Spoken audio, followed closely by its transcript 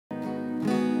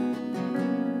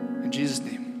Jesus'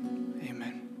 name,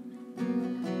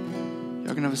 amen.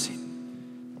 Y'all can have a seat.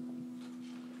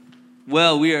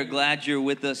 Well, we are glad you're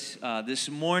with us this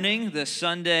morning, the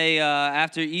Sunday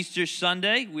after Easter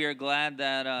Sunday. We are glad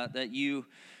that you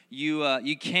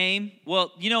came.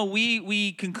 Well, you know,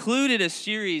 we concluded a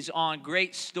series on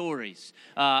great stories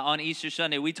on Easter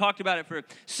Sunday. We talked about it for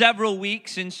several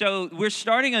weeks, and so we're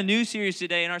starting a new series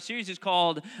today, and our series is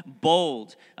called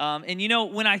Bold. And you know,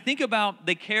 when I think about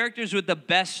the characters with the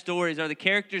best stories are the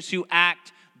characters who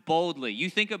act boldly. You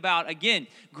think about, again,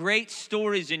 great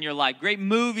stories in your life, great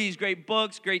movies, great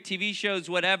books, great TV shows,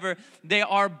 whatever. They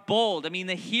are bold. I mean,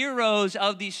 the heroes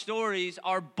of these stories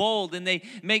are bold, and they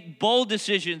make bold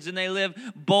decisions, and they live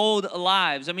bold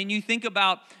lives. I mean, you think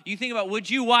about, would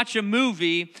you watch a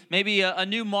movie, maybe a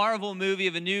new Marvel movie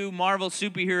of a new Marvel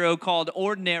superhero called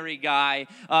Ordinary Guy,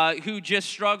 who just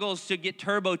struggles to get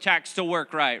TurboTax to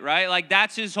work right? Like,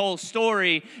 that's his whole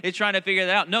story, is trying to figure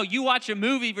that out. No, you watch a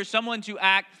movie for someone to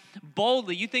act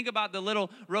boldly. You think about the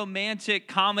little romantic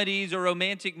comedies or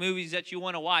romantic movies that you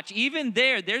want to watch. Even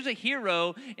there's a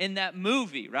hero in that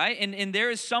movie, right? And there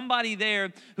is somebody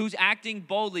there who's acting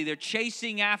boldly. They're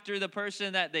chasing after the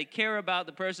person that they care about,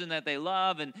 the person that they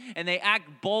love, and they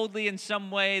act boldly in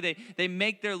some way. They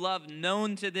make their love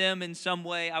known to them in some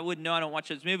way. I wouldn't know. I don't watch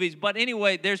those movies. But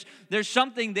anyway, there's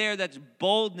something there that's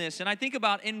boldness. And I think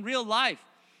about in real life,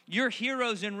 your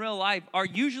heroes in real life are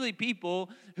usually people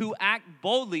who act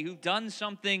boldly, who've done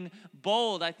something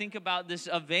bold. I think about this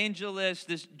evangelist,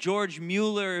 this George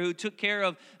Mueller, who took care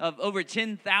of over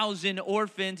 10,000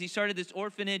 orphans. He started this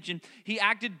orphanage, and he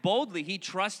acted boldly. He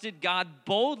trusted God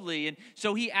boldly, and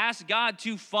so he asked God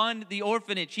to fund the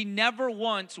orphanage. He never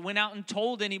once went out and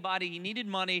told anybody he needed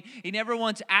money. He never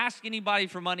once asked anybody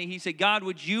for money. He said, God,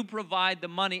 would you provide the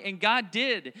money? And God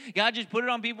did. God just put it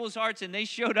on people's hearts, and they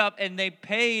showed up, and they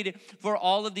paid for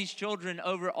all of these children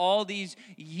over all these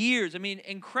years. I mean,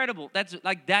 incredible.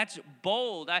 That's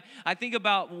bold. I think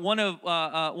about one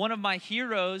of my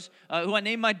heroes who I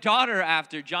named my daughter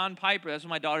after, John Piper. That's what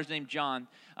my daughter's named, John.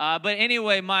 But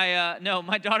anyway, my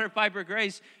daughter Piper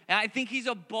Grace, I think he's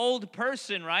a bold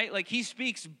person, right? Like, he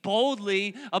speaks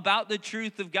boldly about the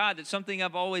truth of God. That's something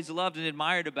I've always loved and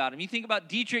admired about him. You think about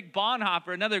Dietrich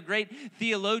Bonhoeffer, another great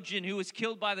theologian who was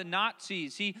killed by the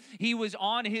Nazis. He was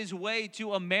on his way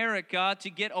to America to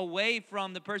get away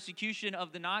from the persecution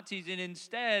of the Nazis, and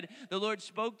instead the Lord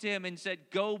spoke to him and said,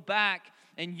 go back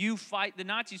and you fight the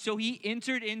Nazis. So he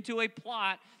entered into a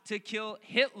plot to kill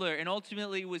Hitler, and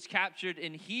ultimately was captured,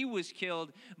 and he was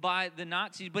killed by the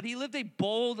Nazis. But he lived a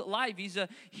bold life. He's a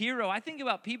hero. I think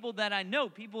about people that I know,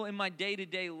 people in my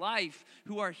day-to-day life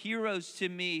who are heroes to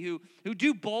me, who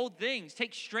do bold things,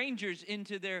 take strangers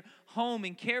into their home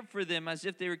and care for them as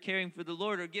if they were caring for the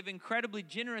Lord, or give incredibly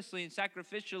generously and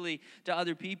sacrificially to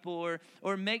other people,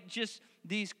 or make just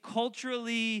these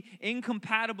culturally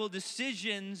incompatible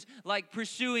decisions like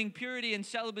pursuing purity and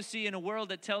celibacy in a world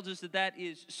that tells us that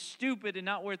is stupid and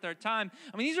not worth our time.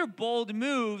 I mean, these are bold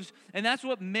moves, and that's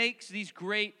what makes these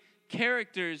great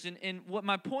characters. And what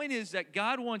my point is, that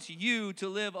God wants you to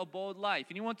live a bold life,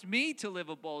 and he wants me to live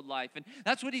a bold life, and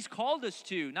that's what he's called us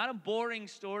to. Not a boring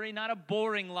story, not a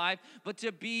boring life, but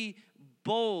to be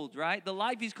bold, right? The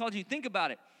life he's called you. Think about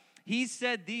it. He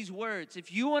said these words: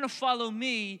 if you want to follow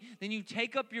me, then you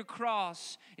take up your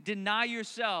cross, deny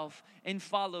yourself, and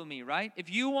follow me, right?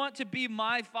 If you want to be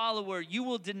my follower, you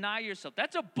will deny yourself.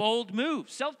 That's a bold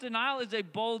move. Self-denial is a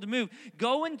bold move.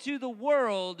 Go into the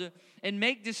world and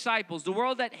make disciples. The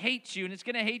world that hates you, and it's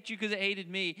going to hate you because it hated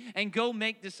me, and go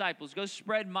make disciples. Go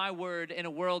spread my word in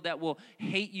a world that will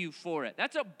hate you for it.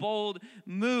 That's a bold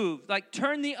move. Like,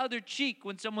 turn the other cheek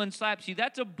when someone slaps you.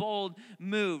 That's a bold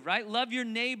move, right? Love your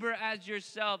neighbor as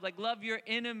yourself. Like, love your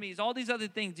enemies. All these other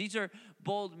things. These are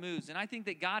bold moves. And I think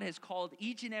that God has called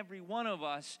each and every one of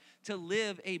us to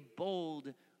live a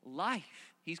bold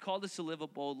life. He's called us to live a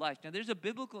bold life. Now, there's a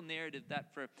biblical narrative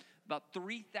that for about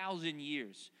 3,000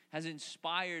 years has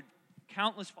inspired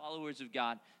countless followers of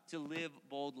God to live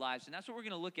bold lives. And that's what we're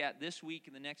going to look at this week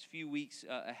and the next few weeks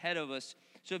ahead of us.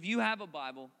 So if you have a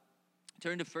Bible,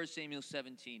 turn to 1 Samuel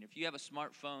 17. If you have a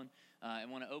smartphone and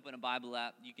want to open a Bible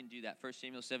app, you can do that, 1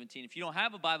 Samuel 17. If you don't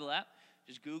have a Bible app,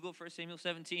 just Google 1 Samuel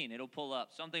 17. It'll pull up.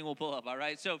 Something will pull up, all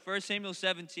right? So 1 Samuel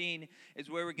 17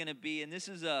 is where we're going to be. And this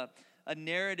is a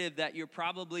narrative that you're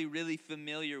probably really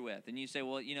familiar with. And you say,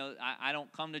 well, you know, I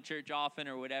don't come to church often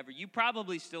or whatever. You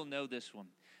probably still know this one.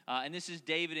 And this is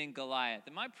David and Goliath.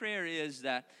 And my prayer is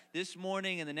that this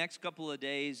morning and the next couple of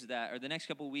days or the next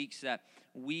couple of weeks, that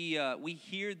we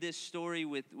hear this story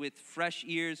with fresh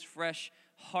ears, fresh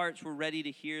hearts were ready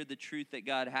to hear the truth that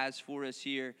God has for us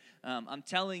here. I'm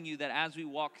telling you that as we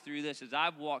walk through this, as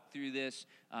I've walked through this,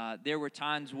 there were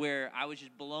times where I was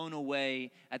just blown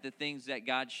away at the things that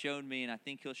God showed me, and I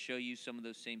think he'll show you some of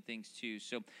those same things too.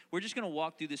 So we're just going to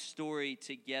walk through this story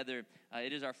together.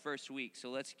 It is our first week, so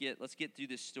let's get through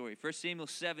this story. 1 Samuel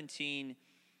 17,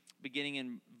 beginning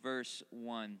in verse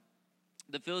 1.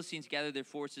 The Philistines gathered their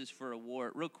forces for a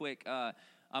war. Real quick,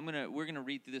 we're gonna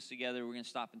read through this together. We're gonna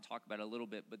stop and talk about it a little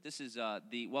bit. But this is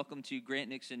the welcome to Grant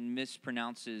Nixon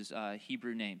mispronounces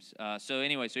Hebrew names. So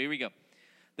here we go.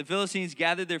 The Philistines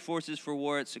gathered their forces for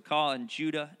war at Socoh in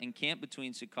Judah, and camped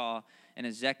between Socoh and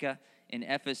Azekah in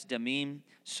Ephes Damim.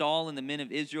 Saul and the men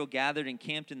of Israel gathered and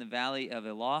camped in the valley of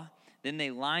Elah. Then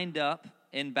they lined up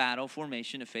in battle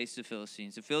formation to face the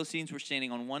Philistines. The Philistines were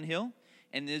standing on one hill,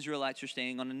 and the Israelites were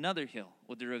standing on another hill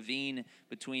with a ravine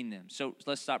between them. So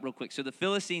let's stop real quick. So the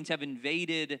Philistines have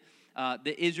invaded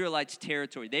the Israelites'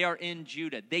 territory. They are in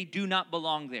Judah. They do not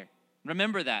belong there.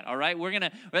 Remember that, all right?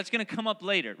 That's gonna come up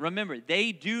later. Remember,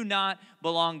 they do not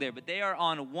belong there, but they are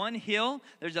on one hill.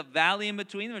 There's a valley in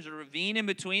between them. There's a ravine in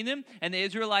between them, and the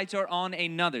Israelites are on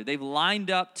another. They've lined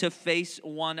up to face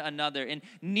one another, and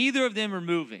neither of them are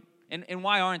moving. And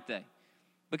why aren't they?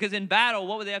 Because in battle,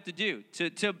 what would they have to do?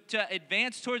 To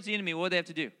advance towards the enemy, what would they have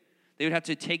to do? They would have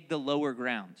to take the lower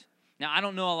ground. Now, I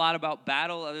don't know a lot about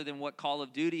battle other than what Call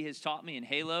of Duty has taught me and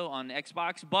Halo on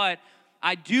Xbox, but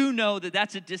I do know that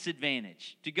that's a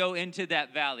disadvantage to go into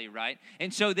that valley, right?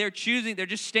 And so they're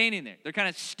just standing there. They're kind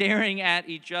of staring at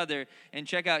each other. And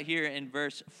check out here in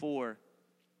verse 4.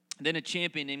 Then a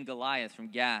champion named Goliath from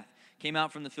Gath came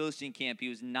out from the Philistine camp. He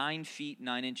was 9 feet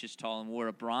 9 inches tall and wore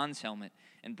a bronze helmet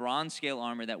and bronze scale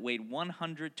armor that weighed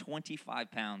 125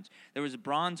 pounds. There was a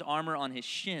bronze armor on his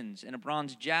shins, and a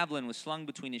bronze javelin was slung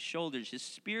between his shoulders. His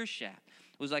spear shaft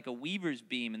was like a weaver's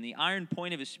beam, and the iron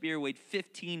point of his spear weighed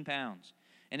 15 pounds.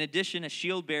 In addition, a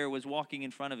shield bearer was walking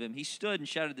in front of him. He stood and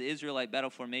shouted to the Israelite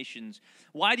battle formations,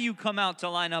 "Why do you come out to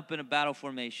line up in a battle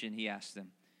formation?" he asked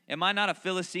them. "Am I not a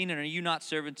Philistine, and are you not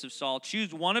servants of Saul?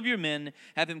 Choose one of your men,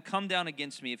 have him come down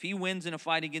against me. If he wins in a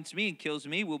fight against me and kills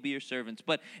me, we'll be your servants.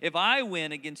 But if I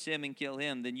win against him and kill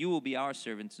him, then you will be our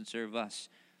servants and serve us."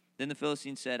 Then the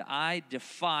Philistine said, "I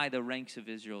defy the ranks of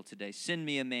Israel today. Send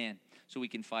me a man so we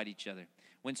can fight each other."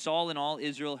 When Saul and all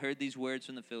Israel heard these words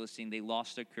from the Philistine, they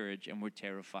lost their courage and were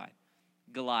terrified.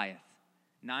 Goliath,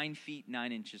 9 feet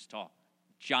 9 inches tall.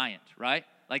 Giant, right?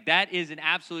 Like, that is an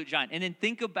absolute giant. And then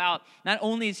think about, not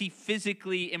only is he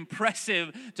physically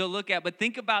impressive to look at, but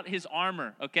think about his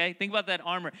armor, okay? Think about that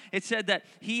armor. It said that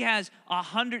he has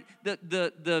 100,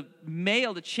 the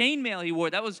chainmail he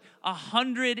wore, that was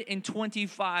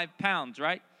 125 pounds,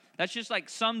 right? That's just like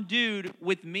some dude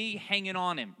with me hanging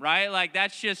on him, right? Like,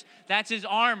 that's his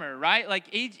armor, right? Like,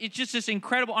 it's just this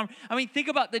incredible armor. I mean, think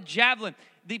about the javelin.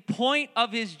 The point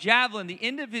of his javelin, the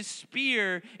end of his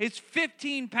spear, is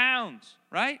 15 pounds,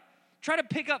 right? Try to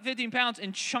pick up 15 pounds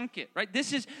and chunk it, right?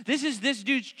 This is this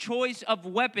dude's choice of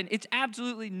weapon. It's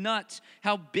absolutely nuts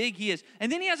how big he is.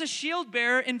 And then he has a shield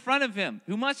bearer in front of him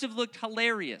who must have looked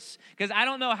hilarious, because I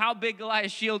don't know how big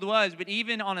Goliath's shield was, but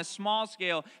even on a small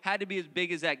scale, had to be as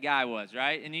big as that guy was,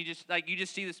 right? And you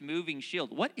just see this moving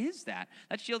shield. What is that?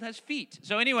 That shield has feet.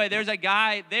 So anyway, there's a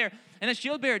guy there. And a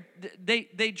shield bearer,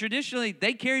 they traditionally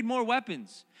carried more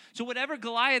weapons. So whatever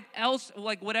Goliath else,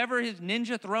 like whatever his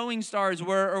ninja throwing stars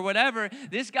were or whatever,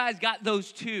 this guy's got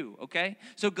those too, okay?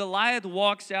 So Goliath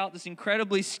walks out, this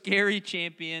incredibly scary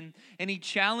champion, and he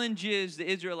challenges the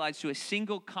Israelites to a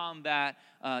single combat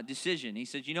decision. He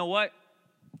says, "You know what?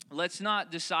 Let's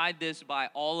not decide this by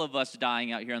all of us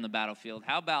dying out here on the battlefield.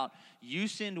 How about you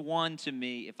send one to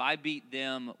me? If I beat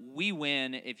them, we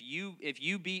win. If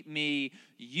you beat me,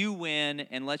 you win,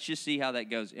 and let's just see how that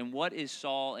goes." And what is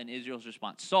Saul and Israel's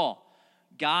response? Saul,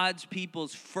 God's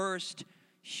people's first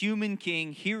human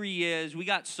king, here he is. We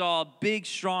got Saul, big,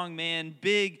 strong man,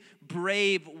 big,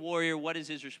 brave warrior. What is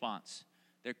his response?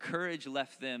 Their courage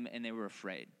left them, and they were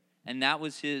afraid. And that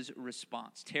was his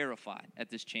response, terrified at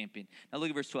this champion. Now look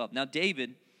at verse 12. Now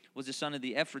David was the son of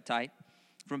the Ephrathite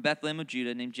from Bethlehem of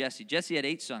Judah named Jesse. Jesse had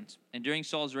 8 sons, and during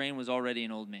Saul's reign was already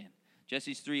an old man.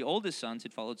 Jesse's 3 oldest sons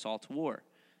had followed Saul to war,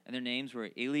 and their names were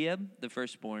Eliab, the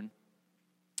firstborn,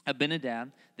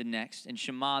 Abinadab, the next, and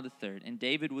Shammah, the third. And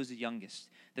David was the youngest.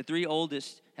 The 3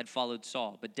 oldest had followed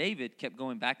Saul, but David kept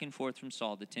going back and forth from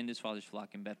Saul to tend his father's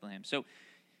flock in Bethlehem. So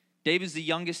David's the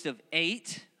youngest of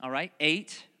 8, all right,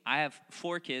 8. I have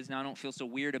 4 kids. Now I don't feel so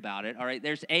weird about it, all right?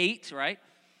 There's 8, right?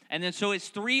 And then so his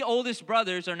three oldest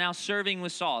brothers are now serving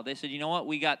with Saul. They said, you know what?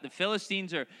 We got the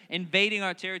Philistines are invading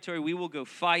our territory. We will go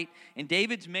fight. And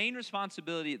David's main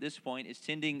responsibility at this point is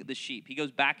tending the sheep. He goes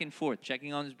back and forth,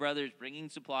 checking on his brothers, bringing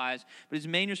supplies. But his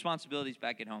main responsibility is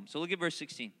back at home. So look at verse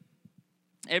 16.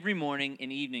 Every morning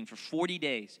and evening for 40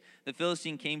 days, the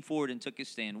Philistine came forward and took his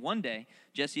stand. One day,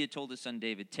 Jesse had told his son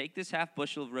David, take this half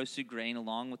bushel of roasted grain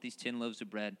along with these 10 loaves of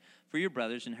bread for your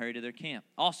brothers and hurry to their camp.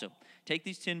 Also, take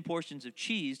these 10 portions of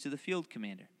cheese to the field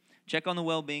commander. Check on the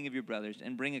well-being of your brothers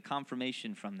and bring a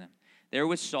confirmation from them. There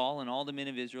was Saul and all the men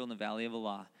of Israel in the valley of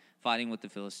Elah fighting with the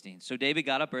Philistines. So David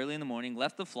got up early in the morning,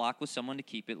 left the flock with someone to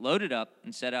keep it, loaded up,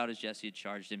 and set out as Jesse had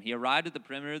charged him. He arrived at the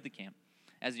perimeter of the camp.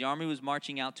 As the army was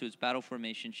marching out to its battle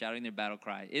formation, shouting their battle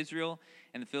cry, Israel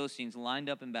and the Philistines lined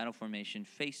up in battle formation,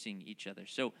 facing each other.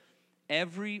 So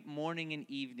every morning and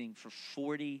evening for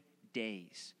 40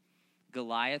 days,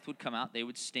 Goliath would come out. They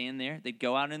would stand there. They'd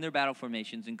go out in their battle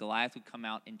formations, and Goliath would come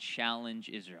out and challenge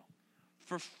Israel.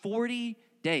 For 40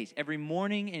 days, every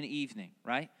morning and evening,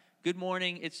 right? Good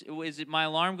morning. Is it my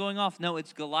alarm going off? No,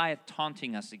 it's Goliath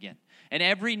taunting us again. And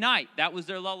every night, that was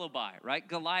their lullaby, right?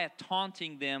 Goliath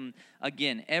taunting them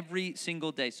again every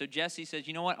single day. So Jesse says,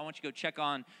 you know what? I want you to go check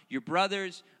on your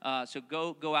brothers. So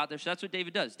go out there. So that's what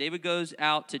David does. David goes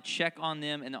out to check on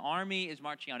them, and the army is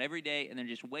marching out every day, and they're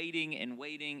just waiting and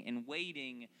waiting and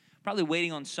waiting, probably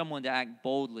waiting on someone to act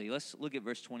boldly. Let's look at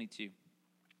verse 22.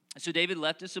 So David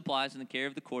left his supplies in the care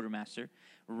of the quartermaster,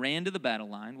 ran to the battle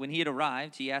line. When he had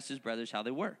arrived, he asked his brothers how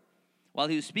they were. While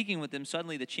he was speaking with them,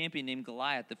 suddenly the champion named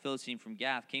Goliath, the Philistine from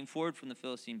Gath, came forward from the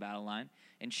Philistine battle line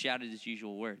and shouted his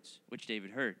usual words, which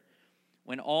David heard.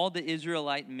 When all the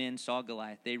Israelite men saw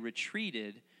Goliath, they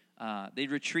retreated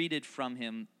from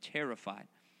him terrified.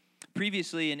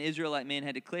 Previously, an Israelite man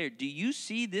had declared, do you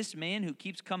see this man who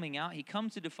keeps coming out? He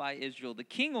comes to defy Israel. The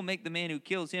king will make the man who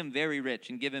kills him very rich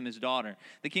and give him his daughter.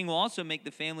 The king will also make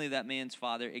the family of that man's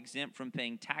father exempt from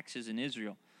paying taxes in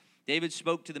Israel. David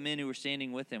spoke to the men who were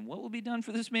standing with him. What will be done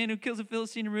for this man who kills a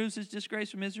Philistine and removes his disgrace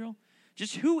from Israel?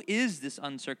 Just who is this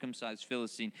uncircumcised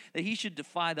Philistine that he should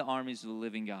defy the armies of the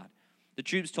living God? The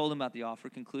troops told him about the offer,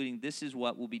 concluding, this is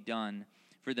what will be done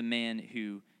for the man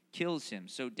who kills him.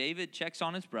 So David checks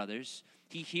on his brothers.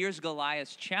 He hears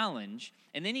Goliath's challenge,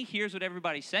 and then he hears what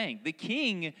everybody's saying. The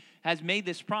king has made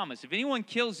this promise. If anyone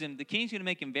kills him, the king's going to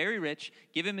make him very rich,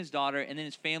 give him his daughter, and then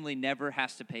his family never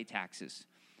has to pay taxes.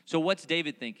 So what's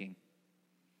David thinking?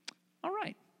 All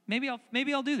right, maybe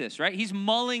I'll do this, right? He's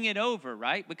mulling it over,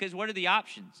 right? Because what are the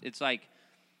options? It's like,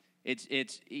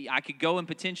 I could go and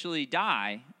potentially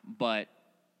die, but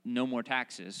no more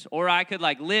taxes. Or I could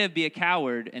live, be a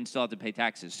coward, and still have to pay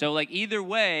taxes. So either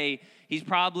way, he's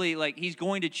probably he's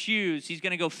going to choose, he's going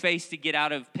to go face to get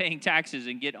out of paying taxes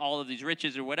and get all of these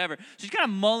riches or whatever. So he's kind of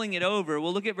mulling it over.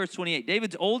 We'll look at verse 28.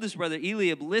 David's oldest brother,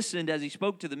 Eliab, listened as he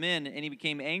spoke to the men, and he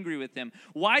became angry with them.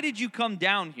 Why did you come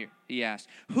down here? He asked.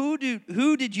 Who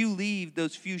did you leave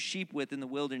those few sheep with in the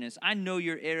wilderness? I know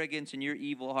your arrogance and your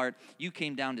evil heart. You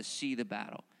came down to see the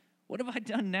battle. What have I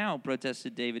done now?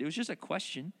 Protested David. It was just a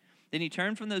question. Then he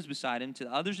turned from those beside him to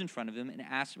the others in front of him and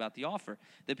asked about the offer.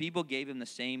 The people gave him the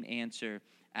same answer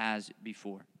as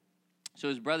before. So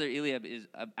his brother Eliab is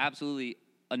absolutely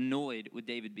annoyed with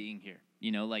David being here.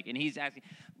 And he's asking,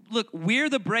 look, we're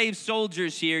the brave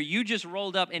soldiers here. You just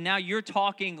rolled up, and now you're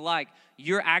talking like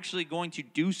you're actually going to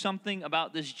do something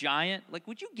about this giant.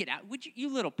 Would you get out?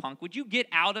 You little punk, would you get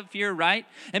out of here, right?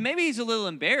 And maybe he's a little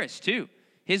embarrassed too.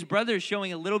 His brother is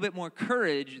showing a little bit more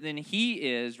courage than he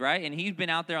is, right? And he's been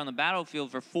out there on the battlefield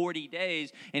for 40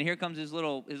 days, and here comes his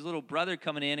little brother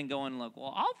coming in and going,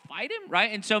 well, I'll fight him,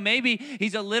 right? And so maybe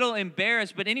he's a little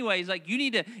embarrassed, but anyway, he's like, you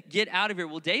need to get out of here.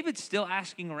 Well, David's still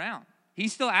asking around.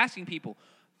 He's still asking people,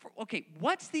 okay,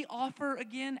 what's the offer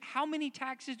again? How many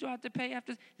taxes do I have to pay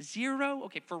after? 0?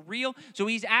 Okay, for real? So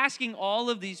he's asking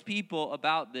all of these people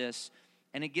about this,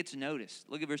 and it gets noticed.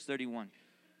 Look at verse 31.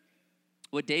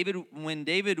 What David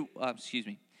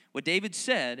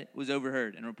said was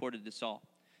overheard and reported to Saul.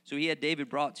 So he had David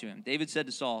brought to him. David said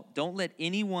to Saul, don't let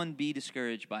anyone be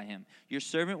discouraged by him. Your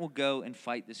servant will go and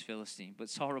fight this Philistine. But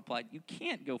Saul replied, you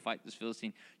can't go fight this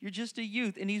Philistine. You're just a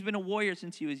youth, and he's been a warrior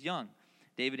since he was young.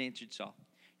 David answered Saul,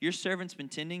 your servant's been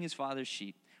tending his father's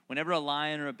sheep. Whenever a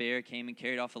lion or a bear came and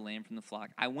carried off a lamb from the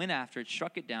flock, I went after it,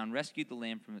 struck it down, rescued the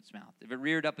lamb from its mouth. If it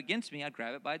reared up against me, I'd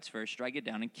grab it by its fur, strike it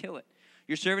down, and kill it.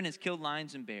 Your servant has killed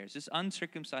lions and bears. This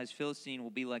uncircumcised Philistine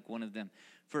will be like one of them,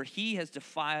 for he's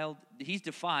defied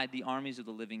the armies of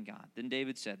the living God. Then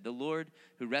David said, the Lord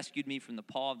who rescued me from the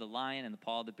paw of the lion and the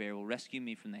paw of the bear will rescue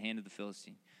me from the hand of the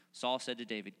Philistine. Saul said to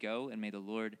David, go, and may the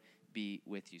Lord be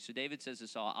with you. So David says to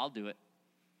Saul, I'll do it.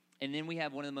 And then we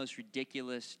have one of the most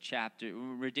ridiculous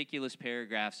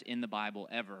paragraphs in the Bible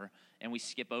ever, and we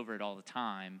skip over it all the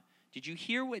time. Did you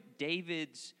hear what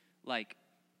David's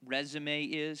resume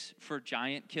is for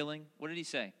giant killing? What did he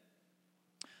say?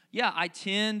 Yeah, I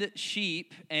tend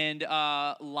sheep, and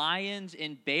lions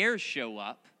and bears show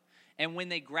up, and when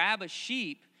they grab a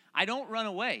sheep, I don't run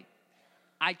away.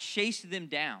 I chase them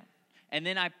down, and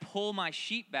then I pull my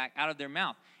sheep back out of their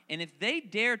mouth. And if they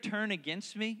dare turn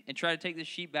against me and try to take the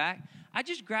sheep back, I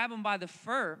just grab them by the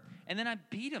fur, and then I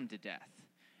beat them to death.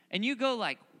 And you go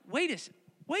wait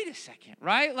a second,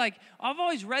 right? I've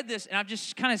always read this, and I've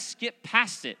just kind of skipped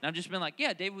past it. And I've just been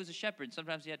yeah, David was a shepherd, and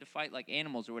sometimes he had to fight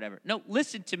animals or whatever. No,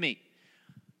 listen to me.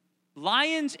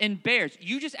 Lions and bears,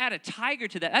 you just add a tiger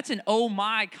to that. That's an oh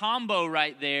my combo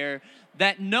right there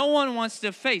that no one wants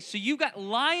to face. So you got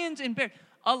lions and bears.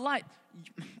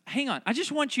 Hang on, I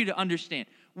just want you to understand.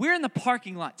 We're in the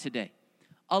parking lot today.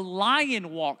 A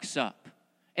lion walks up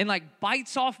and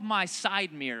bites off my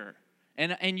side mirror.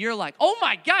 And you're oh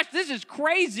my gosh, this is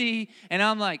crazy. And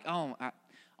I'm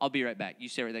I'll be right back. You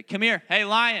stay right there. Come here. Hey,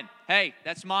 lion. Hey,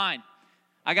 that's mine.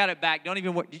 I got it back. Don't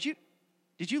even worry. Did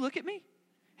you look at me?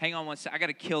 Hang on one sec. I got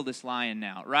to kill this lion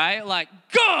now, right?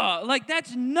 Gah!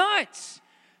 That's nuts.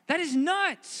 That is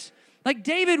nuts.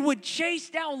 David would chase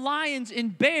down lions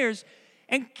and bears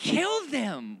and kill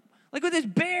them. With his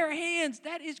bare hands.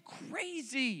 That is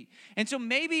crazy. And so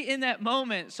maybe in that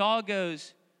moment, Saul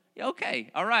goes,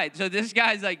 okay, all right. So this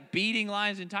guy's beating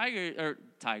lions and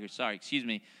tigers, sorry, excuse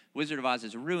me. Wizard of Oz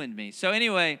has ruined me. So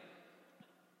anyway,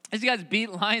 this guy's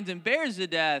beat lions and bears to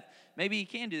death. Maybe he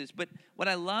can do this. But what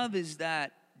I love is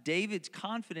that David's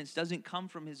confidence doesn't come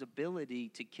from his ability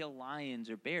to kill lions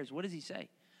or bears. What does he say?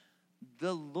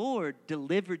 The Lord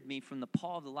delivered me from the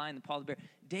paw of the lion, the paw of the bear.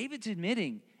 David's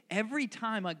admitting, every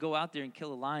time I go out there and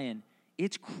kill a lion,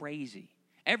 it's crazy.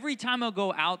 Every time I'll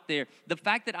go out there, the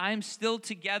fact that I am still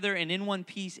together and in one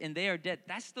piece and they are dead,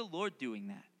 that's the Lord doing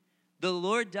that. The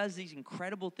Lord does these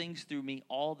incredible things through me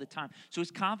all the time. So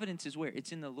his confidence is where?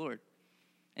 It's in the Lord.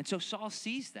 And so Saul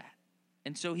sees that.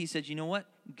 And so he says, you know what?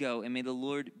 Go, and may the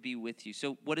Lord be with you.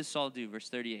 So what does Saul do? Verse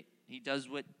 38. He does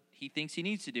what he thinks he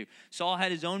needs to do. Saul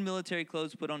had his own military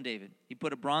clothes put on David. He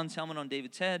put a bronze helmet on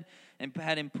David's head and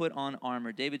had him put on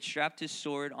armor. David strapped his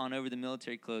sword on over the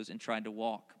military clothes and tried to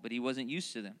walk, but he wasn't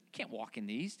used to them. You can't walk in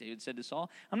these, David said to Saul.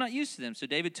 I'm not used to them. So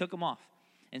David took them off.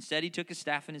 Instead, he took a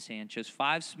staff in his hand, chose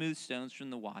 5 smooth stones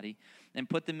from the wadi, and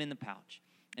put them in the pouch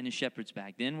in his shepherd's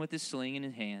bag. Then, with his sling in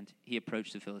his hand, he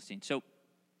approached the Philistine. So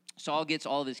Saul gets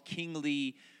all of his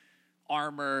kingly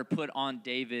armor put on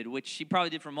David, which he probably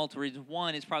did for multiple reasons.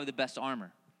 One, it's probably the best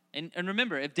armor. And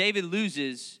remember, if David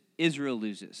loses, Israel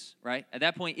loses, right? At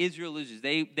that point, Israel loses.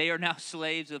 They are now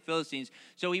slaves of the Philistines.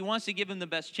 So he wants to give them the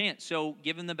best chance. So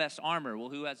give them the best armor. Well,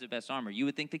 who has the best armor? You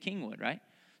would think the king would, right?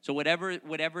 So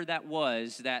whatever that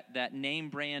was, that name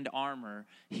brand armor,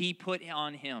 he put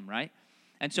on him, right?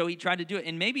 And so he tried to do it.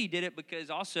 And maybe he did it because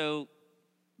also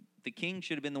the king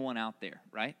should have been the one out there,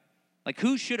 right?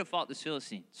 Who should have fought this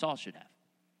Philistine? Saul should have.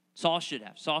 Saul should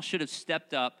have. Saul should have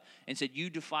stepped up and said, you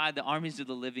defied the armies of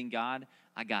the living God.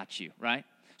 I got you, right?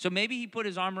 So maybe he put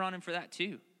his armor on him for that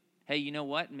too. Hey, you know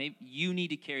what? Maybe you need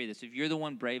to carry this. If you're the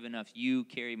one brave enough, you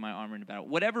carry my armor into battle.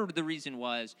 Whatever the reason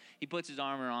was, he puts his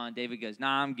armor on. David goes,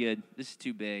 nah, I'm good. This is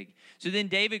too big. So then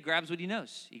David grabs what he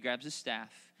knows. He grabs his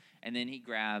staff, and then he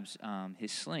grabs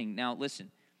his sling. Now,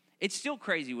 listen, it's still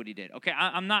crazy what he did. Okay,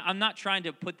 I'm not trying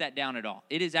to put that down at all.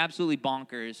 It is absolutely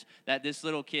bonkers that this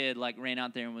little kid ran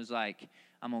out there and was like,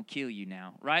 I'm going to kill you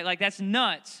now, right? That's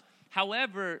nuts.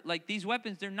 However, these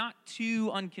weapons, they're not too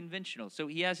unconventional. So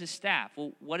he has his staff.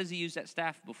 Well, what does he use that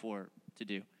staff before to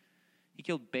do? He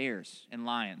killed bears and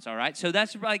lions, all right? So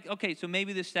that's okay, so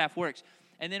maybe this staff works.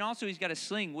 And then also he's got a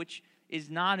sling, which is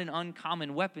not an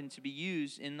uncommon weapon to be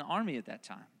used in the army at that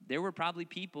time. There were probably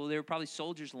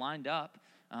soldiers lined up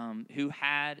who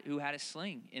had a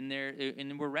sling in there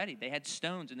and were ready. They had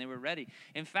stones and they were ready.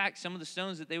 In fact, some of the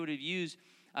stones that they would have used,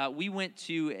 we went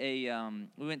to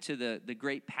the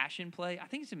Great Passion Play. I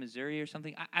think it's in Missouri or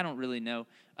something. I don't really know.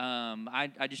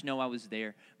 I just know I was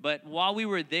there. But while we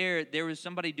were there, there was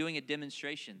somebody doing a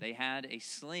demonstration. They had a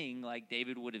sling like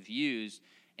David would have used,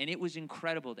 and it was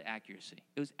incredible, the accuracy.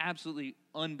 It was absolutely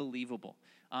unbelievable.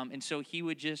 And so he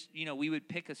would just, we would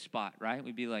pick a spot, right?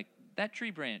 We'd be like, that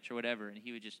tree branch or whatever, and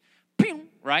he would just, ping,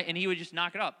 right? And he would just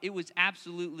knock it off. It was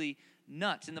absolutely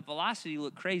nuts, and the velocity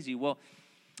looked crazy. Well,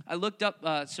 I looked up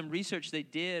some research they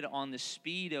did on the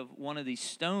speed of one of these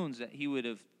stones that he would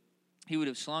have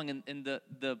slung, and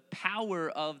the power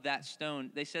of that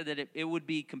stone. They said that it would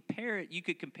be you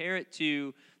could compare it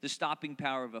to the stopping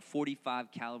power of a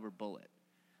 .45 caliber bullet.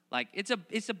 Like it's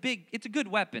a good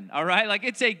weapon, all right? Like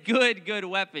it's a good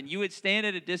weapon. You would stand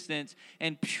at a distance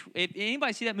and if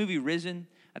anybody see that movie Risen?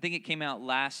 I think it came out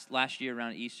last year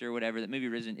around Easter or whatever, that movie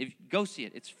Risen. Go see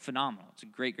it. It's phenomenal. It's a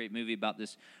great movie about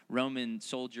this Roman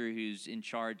soldier who's in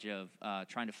charge of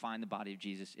trying to find the body of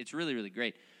Jesus. It's really, really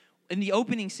great. In the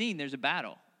opening scene, there's a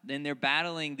battle. Then they're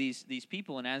battling these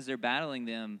people, and as they're battling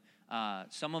them,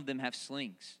 some of them have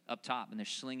slings up top, and they're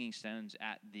slinging stones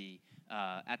at the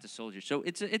soldiers. So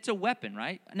it's a weapon,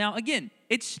 right? Now, again,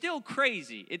 it's still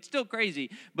crazy.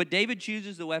 But David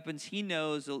chooses the weapons. He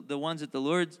knows the ones that the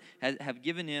Lord have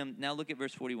given him. Now look at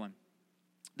verse 41.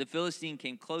 The Philistine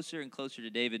came closer and closer to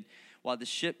David while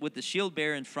with the shield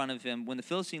bearer in front of him. When the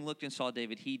Philistine looked and saw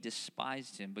David, he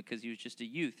despised him because he was just a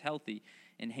youth, healthy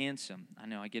and handsome. I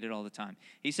know, I get it all the time.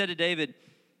 He said to David,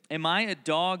 "Am I a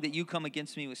dog that you come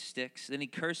against me with sticks?" Then he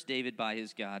cursed David by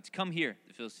his gods. "Come here,"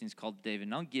 the Philistines called David,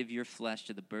 "and I'll give your flesh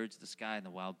to the birds of the sky and the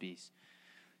wild beasts."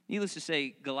 Needless to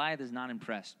say, Goliath is not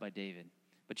impressed by David.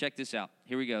 But check this out.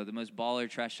 Here we go. The most baller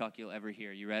trash talk you'll ever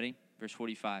hear. You ready? Verse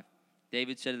 45.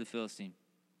 David said to the Philistine,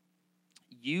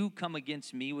 "You come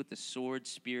against me with the sword,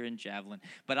 spear, and javelin,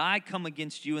 but I come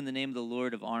against you in the name of the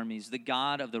Lord of armies, the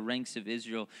God of the ranks of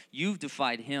Israel. You've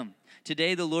defied him.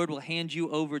 Today the Lord will hand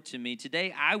you over to me.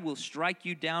 Today I will strike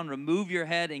you down, remove your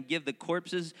head, and give the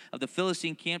corpses of the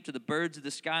Philistine camp to the birds of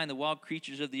the sky and the wild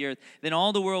creatures of the earth. Then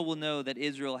all the world will know that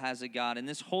Israel has a God, and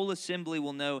this whole assembly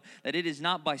will know that it is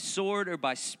not by sword or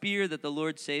by spear that the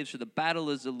Lord saves, for the battle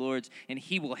is the Lord's, and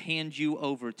he will hand you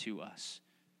over to us."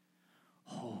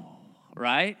 Oh.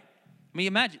 Right? I mean,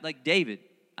 imagine, like David.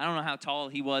 I don't know how tall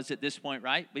he was at this point,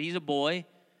 right? But he's a boy,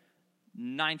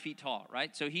 9 feet tall,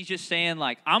 right? So he's just saying,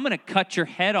 like, I'm going to cut your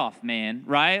head off, man,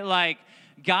 right? Like,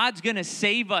 God's going to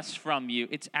save us from you.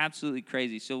 It's absolutely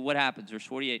crazy. So what happens? Verse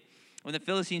 48. When the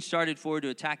Philistines started forward to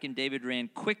attack him, David ran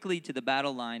quickly to the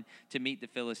battle line to meet the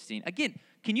Philistine. Again,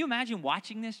 can you imagine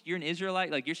watching this? You're an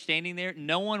Israelite, like you're standing there.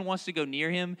 No one wants to go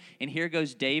near him. And here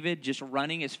goes David just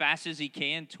running as fast as he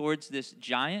can towards this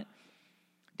giant.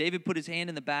 David put his hand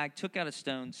in the bag, took out a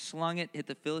stone, slung it, hit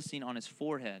the Philistine on his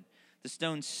forehead. The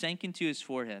stone sank into his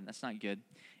forehead. That's not good.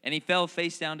 And he fell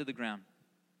face down to the ground.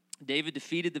 David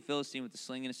defeated the Philistine with a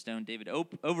sling and a stone. David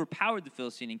overpowered the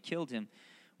Philistine and killed him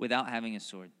without having a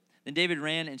sword. Then David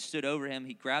ran and stood over him.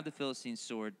 He grabbed the Philistine's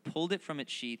sword, pulled it from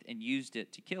its sheath, and used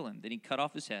it to kill him. Then he cut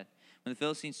off his head. When the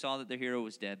Philistines saw that their hero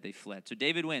was dead, they fled. So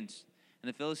David wins, and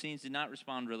the Philistines did not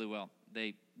respond really well.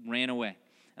 They ran away.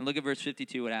 And look at verse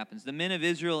 52, what happens. The men of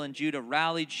Israel and Judah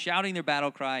rallied, shouting their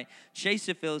battle cry, chased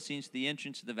the Philistines to the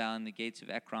entrance of the valley and the gates of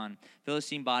Ekron.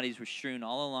 Philistine bodies were strewn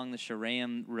all along the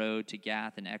Sharaim road to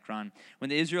Gath and Ekron. When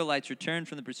the Israelites returned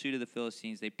from the pursuit of the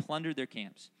Philistines, they plundered their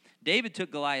camps. David took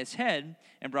Goliath's head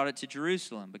and brought it to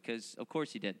Jerusalem, because of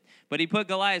course he did. But he put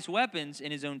Goliath's weapons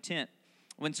in his own tent.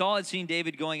 When Saul had seen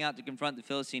David going out to confront the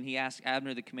Philistine, he asked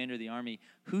Abner, the commander of the army,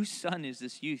 "Whose son is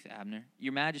this youth, Abner?"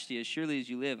 "Your majesty, as surely as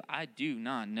you live, I do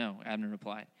not know," Abner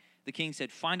replied. The king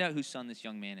said, "Find out whose son this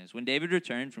young man is." When David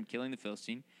returned from killing the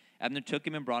Philistine, Abner took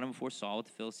him and brought him before Saul with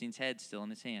the Philistine's head still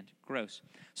in his hand. Gross.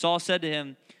 Saul said to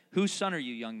him, "Whose son are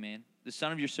you, young man?" "The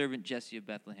son of your servant Jesse of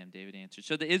Bethlehem," David answered.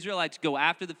 So the Israelites go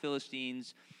after the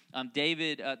Philistines.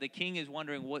 David, the king, is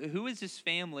wondering, who is this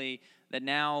family that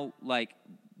now, like,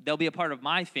 they'll be a part of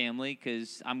my family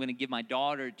because I'm going to give my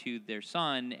daughter to their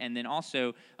son, and then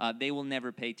also they will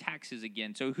never pay taxes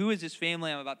again. So who is this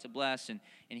family I'm about to bless? And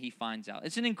he finds out.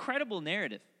 It's an incredible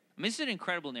narrative. I mean, it's an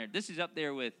incredible narrative. This is up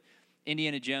there with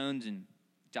Indiana Jones and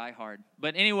Die Hard.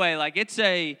 But anyway, like it's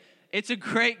a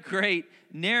great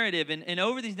narrative. And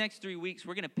over these next 3 weeks,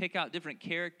 we're going to pick out different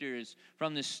characters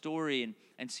from this story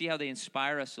and see how they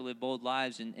inspire us to live bold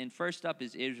lives. And first up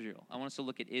is Israel. I want us to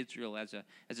look at Israel as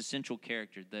a central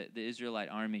character, the Israelite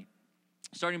army.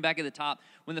 Starting back at the top,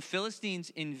 when the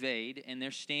Philistines invade and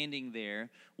they're standing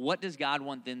there, what does God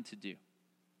want them to do?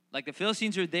 Like the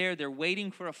Philistines are there, they're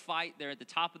waiting for a fight, they're at the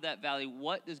top of that valley.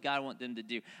 What does God want them to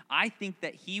do? I think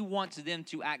that he wants them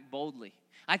to act boldly.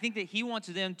 I think that he wants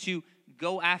them to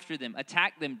go after them,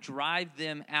 attack them, drive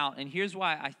them out. And here's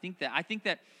why I think that. I think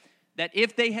that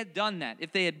if they had done that,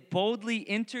 if they had boldly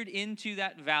entered into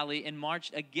that valley and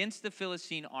marched against the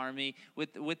Philistine army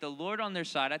with the Lord on their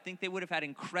side, I think they would have had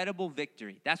incredible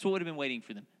victory. That's what would have been waiting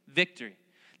for them, victory.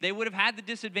 They would have had the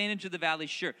disadvantage of the valley,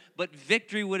 sure, but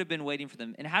victory would have been waiting for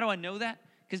them. And how do I know that?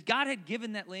 Because God had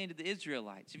given that land to the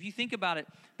Israelites. If you think about it,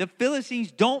 the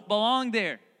Philistines don't belong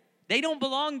there. They don't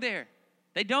belong there.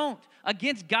 They don't.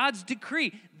 Against God's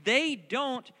decree, they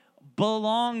don't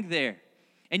belong there.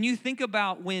 And you think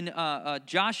about when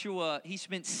Joshua, he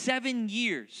spent 7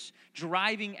 years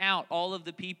driving out all of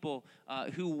the people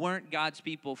who weren't God's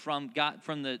people from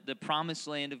the promised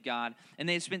land of God. And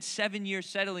they had spent 7 years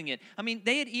settling it. I mean,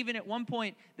 they had even at one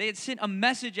point, they had sent a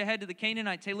message ahead to the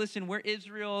Canaanites. Hey, listen, we're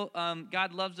Israel.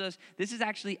 God loves us. This is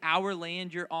actually our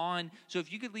land you're on. So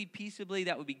if you could leave peaceably,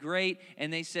 that would be great.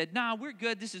 And they said, nah, we're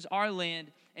good. This is our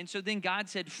land. And so then God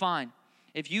said, fine.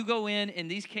 If you go in and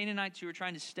these Canaanites who are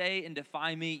trying to stay and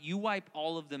defy me, you wipe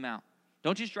all of them out.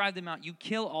 Don't just drive them out. You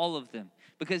kill all of them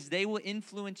because they will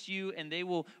influence you and they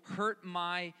will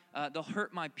they'll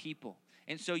hurt my people.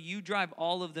 And so you drive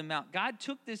all of them out. God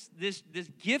took this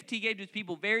gift he gave to his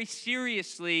people very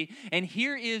seriously, and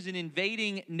here is an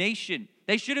invading nation.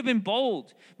 They should have been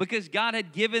bold because God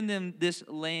had given them this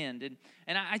land.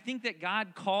 And I think that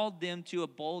God called them to a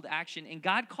bold action, and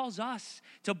God calls us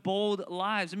to bold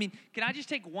lives. I mean, can I just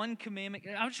take one commandment?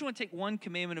 I just want to take one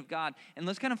commandment of God, and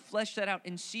let's kind of flesh that out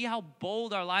and see how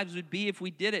bold our lives would be if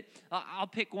we did it. I'll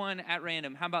pick one at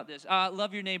random. How about this?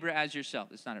 Love your neighbor as yourself.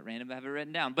 It's not at random. I have it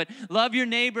written down. But love your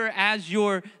neighbor as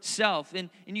yourself. And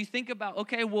you think about,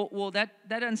 okay, well that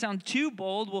doesn't sound too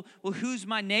bold. Well, who's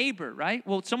my neighbor, right?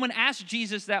 Well, someone asked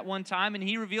Jesus that one time, and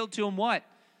he revealed to him what?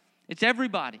 It's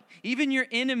everybody, even your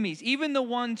enemies, even the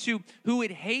ones who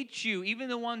would hate you, even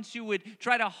the ones who would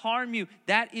try to harm you.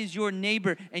 That is your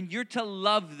neighbor, and you're to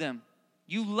love them.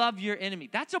 You love your enemy.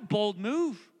 That's a bold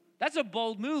move. That's a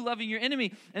bold move, loving your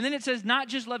enemy. And then it says not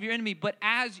just love your enemy, but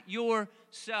as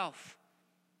yourself.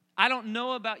 I don't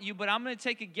know about you, but I'm going to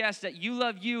take a guess that you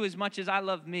love you as much as I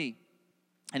love me.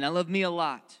 And I love me a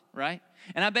lot, right?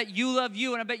 And I bet you love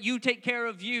you, and I bet you take care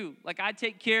of you like I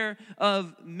take care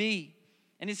of me.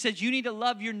 And it says you need to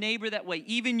love your neighbor that way,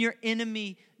 even your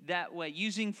enemy that way.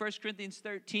 Using 1 Corinthians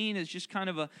 13 as just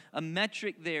kind of a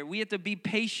metric there. We have to be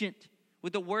patient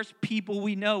with the worst people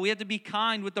we know. We have to be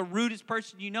kind with the rudest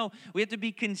person you know. We have to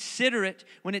be considerate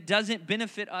when it doesn't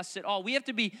benefit us at all. We have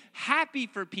to be happy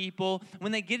for people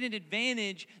when they get an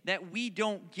advantage that we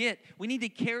don't get. We need to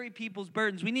carry people's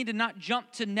burdens. We need to not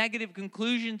jump to negative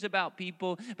conclusions about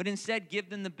people, but instead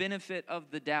give them the benefit of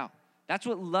the doubt. That's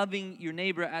what loving your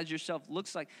neighbor as yourself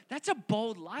looks like. That's a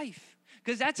bold life,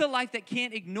 because that's a life that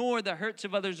can't ignore the hurts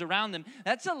of others around them.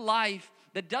 That's a life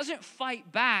that doesn't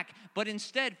fight back, but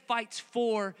instead fights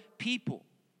for people.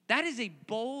 That is a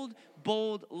bold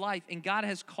life, and God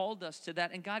has called us to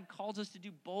that, and God calls us to do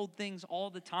bold things all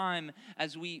the time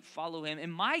as we follow him.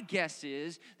 And my guess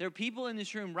is there are people in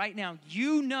this room right now,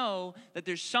 you know that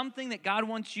there's something that God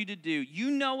wants you to do.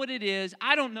 You know what it is.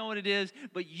 I don't know what it is,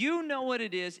 but you know what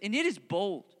it is, and it is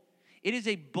bold. It is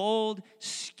a bold,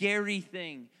 scary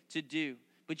thing to do,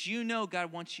 but you know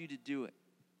God wants you to do it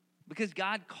because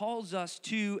God calls us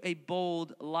to a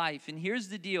bold life. And here's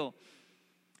the deal.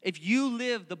 If you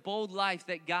live the bold life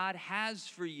that God has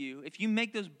for you, if you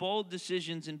make those bold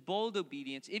decisions and bold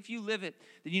obedience, if you live it,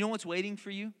 then you know what's waiting for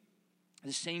you?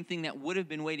 The same thing that would have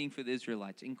been waiting for the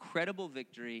Israelites. Incredible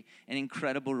victory and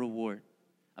incredible reward.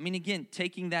 I mean, again,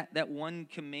 taking that one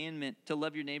commandment to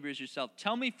love your neighbor as yourself.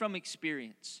 Tell me from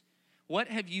experience, what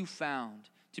have you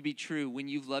found to be true when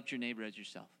you've loved your neighbor as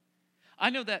yourself? I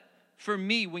know that for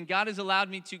me, when God has allowed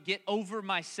me to get over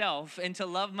myself and to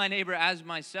love my neighbor as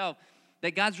myself,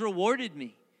 that God's rewarded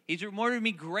me. He's rewarded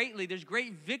me greatly. There's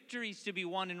great victories to be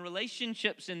won in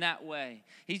relationships in that way.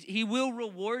 He will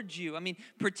reward you. I mean,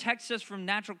 protects us from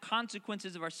natural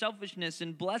consequences of our selfishness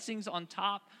and blessings on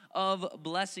top of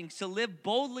blessings. To live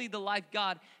boldly the life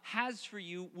God has for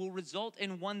you will result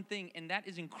in one thing, and that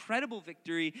is incredible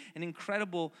victory and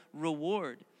incredible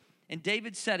reward. And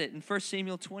David said it in 1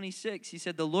 Samuel 26. He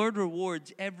said, the Lord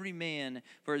rewards every man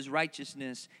for his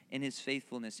righteousness and his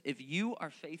faithfulness. If you are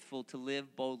faithful to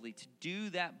live boldly, to do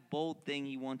that bold thing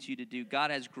he wants you to do, God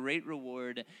has great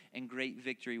reward and great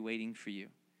victory waiting for you.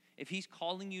 If he's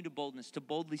calling you to boldness, to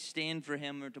boldly stand for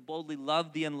him, or to boldly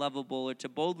love the unlovable, or to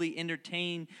boldly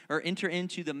entertain or enter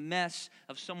into the mess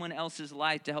of someone else's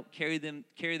life to help carry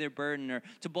their burden, or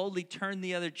to boldly turn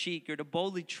the other cheek, or to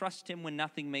boldly trust him when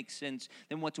nothing makes sense,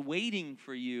 then what's waiting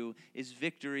for you is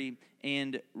victory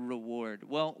and reward.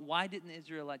 Well, why didn't the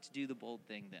Israelites do the bold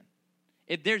thing then?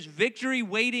 If there's victory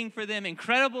waiting for them,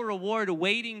 incredible reward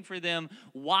waiting for them,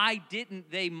 why didn't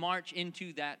they march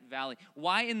into that valley?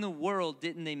 Why in the world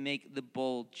didn't they make the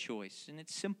bold choice? And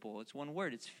it's simple. It's one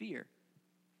word. It's fear.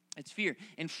 It's fear.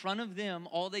 In front of them,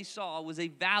 all they saw was a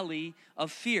valley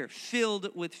of fear,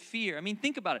 filled with fear. I mean,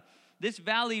 think about it. This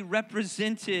valley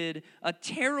represented a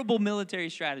terrible military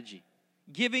strategy.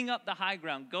 Giving up the high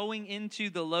ground, going into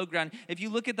the low ground. If you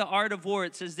look at the art of war,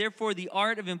 it says, therefore, the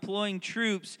art of employing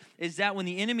troops is that when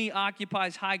the enemy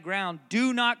occupies high ground,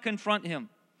 do not confront him.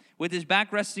 with his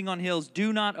back resting on hills.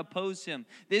 Do not oppose him.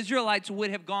 The Israelites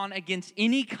would have gone against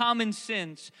any common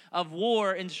sense of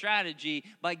war and strategy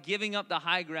by giving up the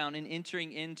high ground and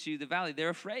entering into the valley. They're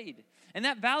afraid. And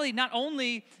that valley, not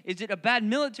only is it a bad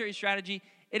military strategy,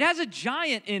 it has a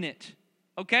giant in it.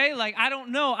 Okay? Like, I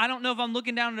don't know if I'm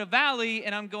looking down at a valley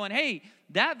and I'm going, hey,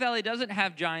 that valley doesn't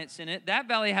have giants in it. That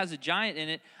valley has a giant in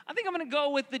it. I think I'm going to go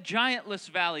with the giantless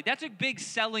valley. That's a big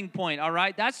selling point, all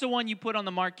right? That's the one you put on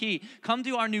the marquee. Come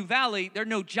to our new valley. There are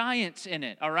no giants in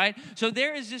it, all right? So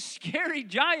there is this scary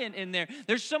giant in there.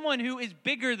 There's someone who is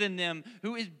bigger than them,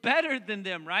 who is better than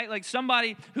them, right? Like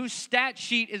somebody whose stat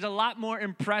sheet is a lot more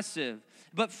impressive.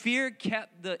 But fear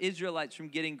kept the Israelites from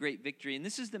getting great victory. And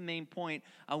this is the main point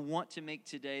I want to make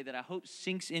today that I hope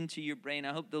sinks into your brain.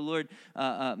 I hope the Lord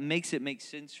makes it make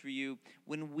sense for you.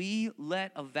 When we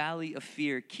let a valley of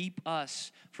fear keep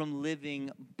us from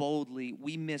living boldly,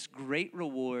 we miss great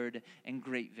reward and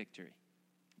great victory.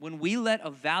 When we let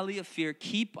a valley of fear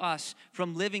keep us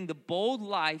from living the bold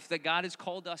life that God has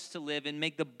called us to live and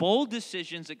make the bold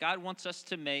decisions that God wants us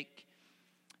to make,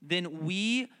 then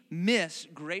we miss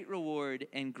great reward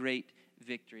and great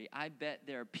victory. I bet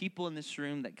there are people in this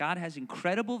room that God has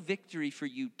incredible victory for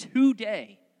you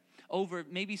today over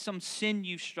maybe some sin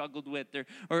you've struggled with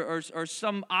or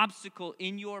some obstacle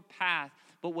in your path.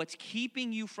 But what's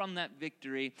keeping you from that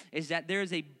victory is that there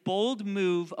is a bold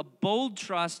move, a bold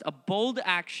trust, a bold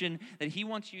action that he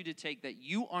wants you to take that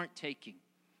you aren't taking.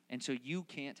 And so you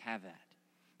can't have that.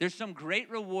 There's some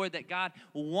great reward that God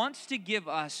wants to give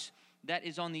us that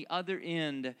is on the other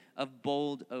end of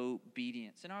bold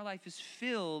obedience. And our life is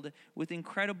filled with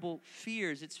incredible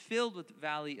fears. It's filled with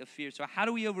valley of fear. So how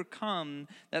do we overcome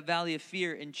that valley of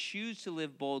fear and choose to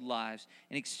live bold lives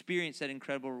and experience that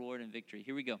incredible reward and victory?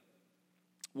 Here we go.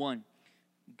 1,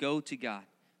 go to God.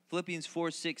 Philippians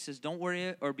 4:6 says, don't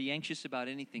worry or be anxious about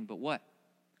anything, but what?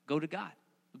 Go to God.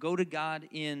 Go to God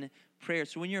in prayer.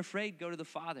 So when you're afraid, go to the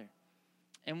Father.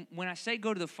 And when I say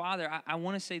go to the Father, I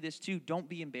want to say this too. Don't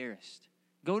be embarrassed.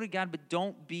 Go to God, but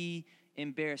don't be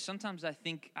embarrassed. Sometimes I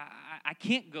think I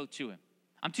can't go to him.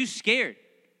 I'm too scared.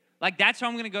 Like, that's how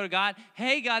I'm going to go to God.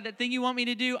 Hey, God, that thing you want me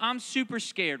to do, I'm super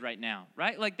scared right now,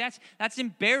 right? Like, that's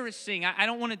embarrassing. I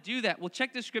don't want to do that. Well,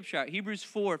 check this scripture out. Hebrews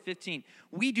 4:15.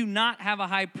 We do not have a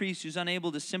high priest who's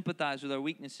unable to sympathize with our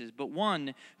weaknesses, but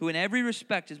one who in every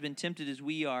respect has been tempted as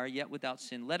we are, yet without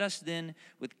sin. Let us then,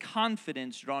 with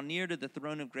confidence, draw near to the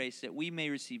throne of grace that we may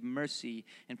receive mercy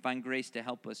and find grace to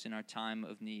help us in our time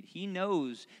of need. He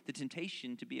knows the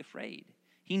temptation to be afraid.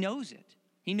 He knows it.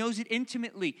 He knows it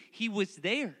intimately. He was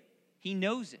there. He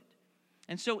knows it.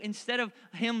 And so instead of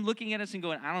him looking at us and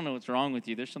going, I don't know what's wrong with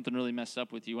you. There's something really messed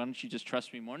up with you. Why don't you just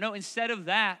trust me more? No, instead of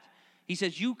that, he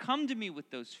says, you come to me with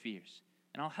those fears,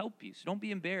 and I'll help you. So don't be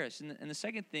embarrassed. And the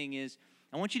second thing is,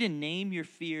 I want you to name your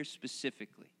fear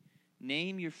specifically.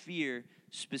 Name your fear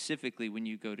specifically when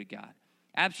you go to God.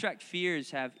 Abstract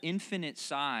fears have infinite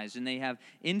size, and they have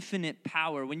infinite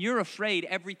power. When you're afraid,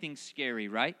 everything's scary,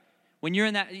 right? When you're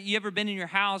in that, you ever been in your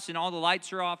house and all the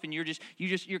lights are off and you're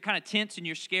kind of tense and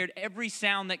you're scared? Every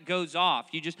sound that goes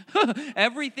off,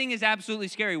 everything is absolutely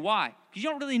scary. Why? Because you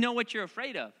don't really know what you're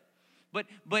afraid of. But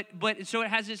so it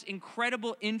has this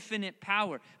incredible infinite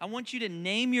power. I want you to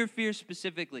name your fear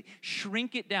specifically.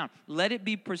 Shrink it down. Let it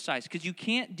be precise, because you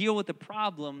can't deal with a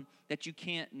problem that you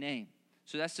can't name.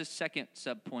 So that's the second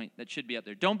sub point that should be up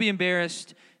there. Don't be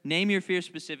embarrassed. Name your fear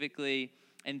specifically.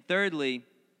 And thirdly,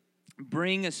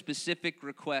 bring a specific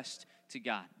request to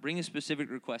God. Bring a specific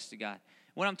request to God.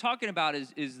 What I'm talking about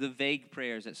is the vague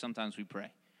prayers that sometimes we pray.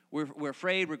 We're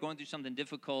afraid, we're going through something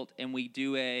difficult, and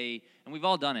and we've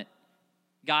all done it.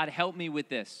 God, help me with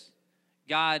this.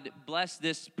 God, bless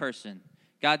this person.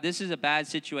 God, this is a bad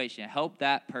situation. Help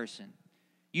that person.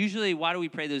 Usually, why do we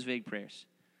pray those vague prayers?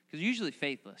 Because we're usually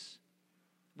faithless.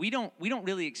 We don't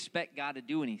really expect God to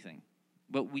do anything,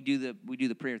 but we do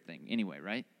the prayer thing anyway,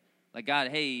 right? Like, God,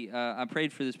 hey, I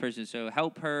prayed for this person, so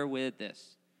help her with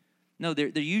this. No, they're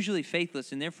usually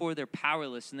faithless, and therefore they're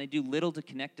powerless, and they do little to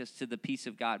connect us to the peace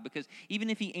of God. Because even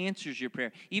if he answers your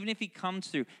prayer, even if he comes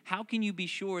through, how can you be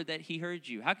sure that he heard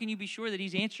you? How can you be sure that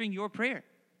he's answering your prayer?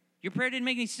 Your prayer didn't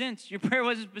make any sense. Your prayer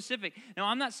wasn't specific. Now,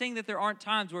 I'm not saying that there aren't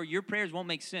times where your prayers won't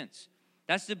make sense.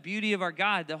 That's the beauty of our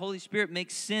God. The Holy Spirit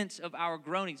makes sense of our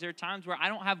groanings. There are times where I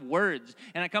don't have words,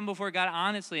 and I come before God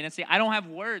honestly, and I say, I don't have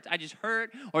words. I just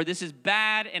hurt, or this is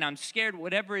bad, and I'm scared,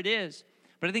 whatever it is.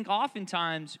 But I think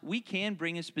oftentimes we can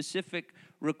bring a specific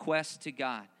request to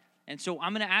God. And so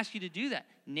I'm going to ask you to do that.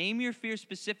 Name your fear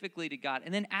specifically to God,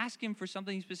 and then ask him for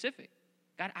something specific.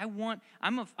 God,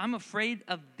 I'm afraid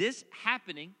of this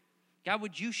happening. God,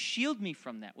 would you shield me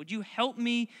from that? Would you help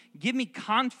me, give me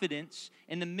confidence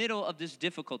in the middle of this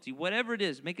difficulty? Whatever it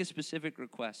is, make a specific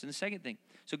request. And the second thing,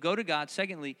 so go to God.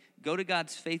 Secondly, go to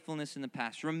God's faithfulness in the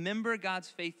past. Remember God's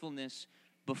faithfulness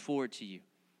before to you.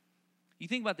 You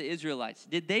think about the Israelites.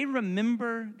 Did they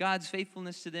remember God's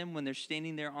faithfulness to them when they're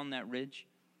standing there on that ridge?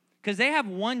 Because they have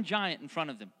one giant in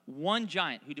front of them, one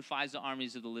giant who defies the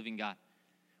armies of the living God.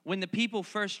 When the people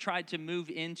first tried to move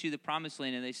into the promised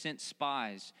land and they sent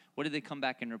spies, what did they come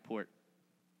back and report?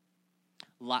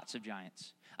 Lots of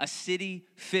giants. A city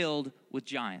filled with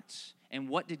giants. And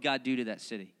what did God do to that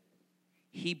city?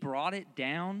 He brought it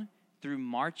down through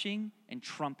marching and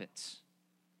trumpets,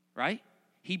 right?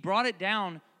 He brought it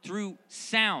down through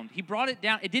sound. He brought it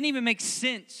down. It didn't even make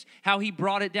sense how he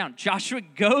brought it down. Joshua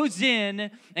goes in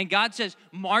and God says,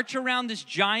 march around this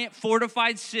giant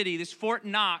fortified city, this Fort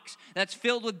Knox that's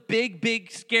filled with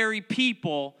big, scary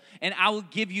people, and I will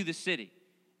give you the city.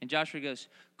 And Joshua goes,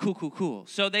 cool.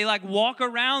 So they walk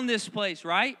around this place,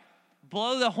 right?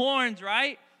 Blow the horns,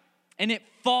 right? And it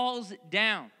falls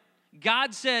down.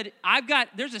 God said,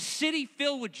 there's a city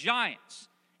filled with giants,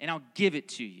 and I'll give it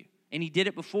to you. And he did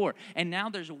it before. And now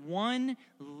there's one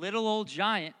little old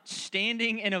giant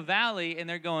standing in a valley, and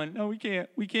they're going, no, we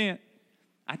can't.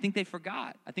 I think they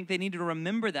forgot. I think they needed to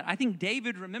remember that. I think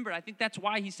David remembered. I think that's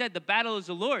why he said the battle is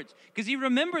the Lord's, because he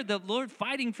remembered the Lord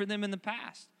fighting for them in the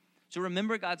past. So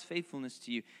remember God's faithfulness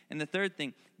to you. And the third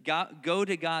thing, go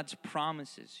to God's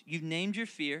promises. You've named your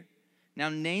fear. Now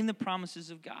name the promises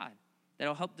of God.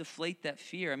 That'll help deflate that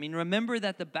fear. I mean, remember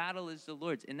that the battle is the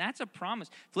Lord's. And that's a promise.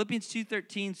 Philippians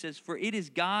 2:13 says, for it is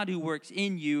God who works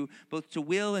in you, both to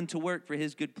will and to work for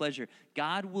his good pleasure.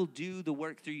 God will do the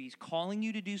work through you. He's calling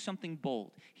you to do something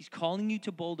bold. He's calling you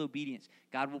to bold obedience.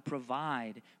 God will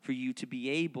provide for you to be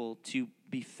able to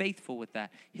be faithful with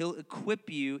that. He'll equip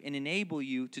you and enable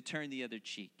you to turn the other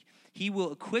cheek. He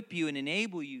will equip you and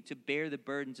enable you to bear the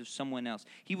burdens of someone else.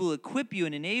 He will equip you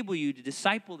and enable you to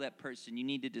disciple that person you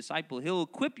need to disciple. He'll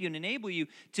equip you and enable you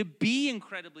to be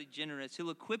incredibly generous. He'll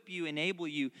equip you, enable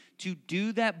you to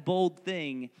do that bold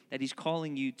thing that he's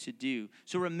calling you to do.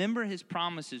 So remember his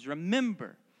promises.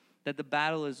 Remember that the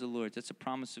battle is the Lord's. That's a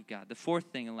promise of God. The fourth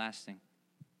thing and last thing,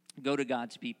 go to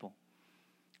God's people.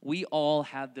 We all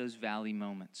have those valley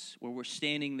moments where we're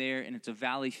standing there and it's a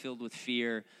valley filled with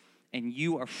fear, and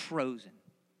you are frozen.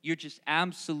 You're just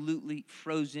absolutely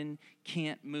frozen,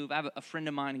 can't move. I have a friend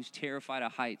of mine who's terrified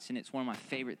of heights, and it's one of my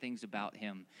favorite things about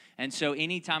him. And so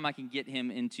anytime I can get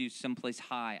him into someplace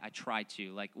high, I try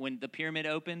to. Like when the pyramid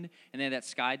opened and they had that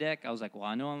sky deck, I was like, well,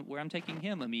 I know where I'm taking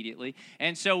him immediately.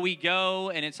 And so we go,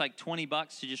 and it's like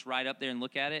 $20 to just ride up there and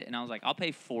look at it. And I was like, I'll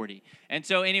pay $40. And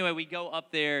so anyway, we go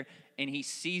up there, and he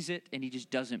sees it, and he just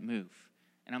doesn't move.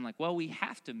 And I'm like, well, we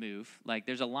have to move. Like,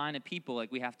 there's a line of people,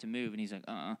 like, we have to move. And he's like,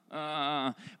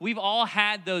 We've all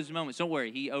had those moments. Don't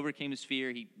worry. He overcame his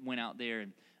fear. He went out there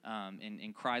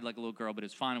and cried like a little girl, but it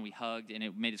was fine, and we hugged, and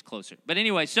it made us closer. But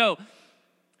anyway, so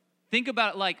think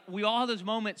about it, like, we all have those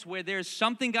moments where there's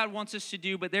something God wants us to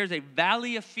do, but there's a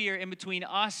valley of fear in between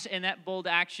us and that bold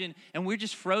action, and we're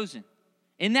just frozen.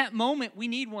 In that moment, we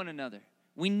need one another.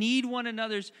 We need one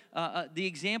another's, the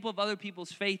example of other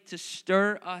people's faith to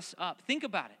stir us up. Think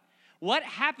about it. What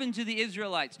happened to the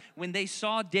Israelites when they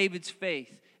saw David's faith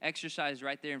exercised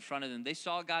right there in front of them? They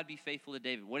saw God be faithful to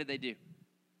David. What did they do?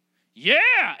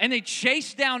 Yeah! And they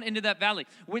chased down into that valley.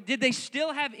 Did they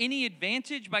still have any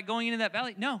advantage by going into that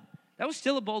valley? No. That was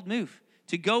still a bold move.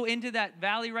 To go into that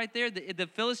valley right there, the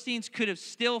Philistines could have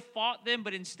still fought them,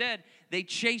 but instead, they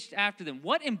chased after them.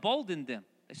 What emboldened them?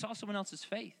 They saw someone else's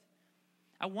faith.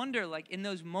 I wonder, like, in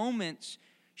those moments,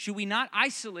 should we not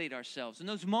isolate ourselves? In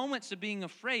those moments of being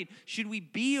afraid, should we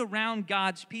be around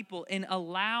God's people and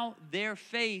allow their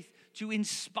faith to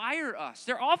inspire us?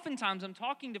 There are oftentimes I'm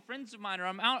talking to friends of mine, or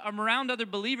I'm around other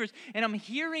believers, and I'm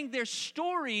hearing their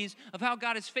stories of how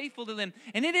God is faithful to them.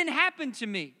 And it didn't happen to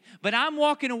me, but I'm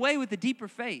walking away with a deeper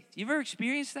faith. You ever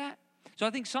experienced that? So I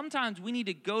think sometimes we need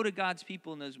to go to God's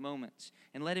people in those moments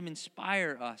and let him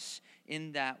inspire us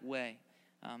in that way.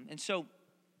 And so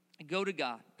go to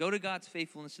God. Go to God's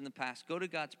faithfulness in the past. Go to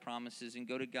God's promises, and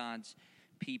go to God's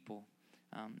people.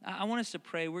 I want us to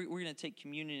pray. We're going to take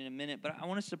communion in a minute, but I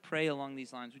want us to pray along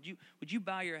these lines. Would you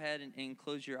bow your head and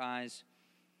close your eyes?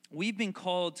 We've been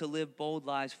called to live bold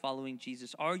lives following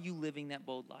Jesus. Are you living that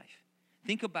bold life?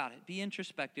 Think about it. Be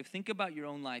introspective. Think about your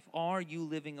own life. Are you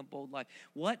living a bold life?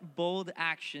 What bold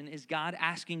action is God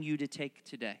asking you to take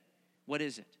today? What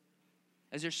is it?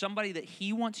 Is there somebody that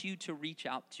he wants you to reach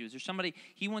out to? Is there somebody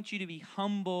he wants you to be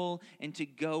humble and to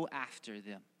go after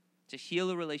them? To heal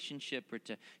a relationship, or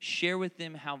to share with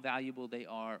them how valuable they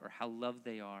are or how loved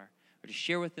they are? or to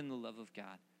share with them the love of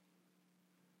God?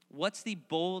 What's the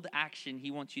bold action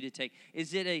he wants you to take?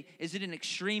 Is it an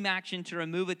extreme action to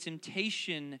remove a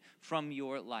temptation from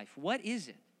your life? What is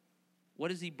it?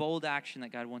 What is the bold action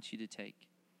that God wants you to take?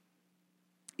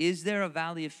 Is there a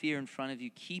valley of fear in front of you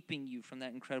keeping you from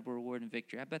that incredible reward and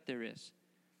victory? I bet there is.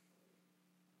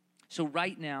 So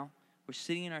right now, we're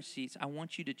sitting in our seats. I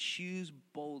want you to choose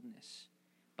boldness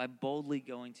by boldly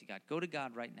going to God. Go to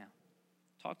God right now.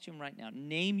 Talk to him right now.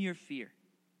 Name your fear.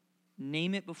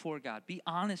 Name it before God. Be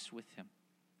honest with him.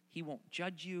 He won't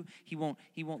judge you. He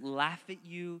won't laugh at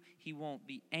you. He won't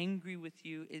be angry with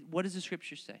you. What does the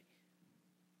scripture say?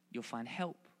 You'll find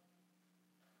help.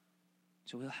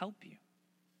 So he'll help you.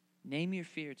 Name your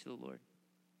fear to the Lord.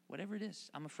 Whatever it is.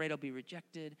 I'm afraid I'll be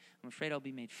rejected. I'm afraid I'll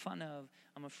be made fun of.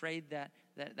 I'm afraid that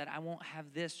I won't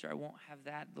have this or I won't have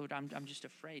that. Lord, I'm just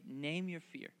afraid. Name your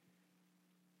fear.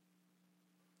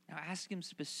 Now ask him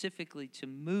specifically to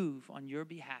move on your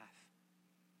behalf.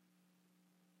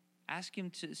 Ask him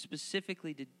to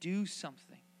specifically to do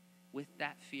something with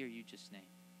that fear you just named.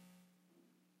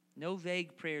 No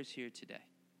vague prayers here today.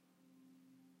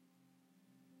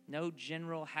 No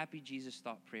general happy Jesus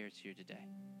thought prayers here today.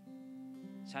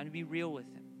 It's time to be real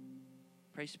with him.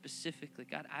 Pray specifically.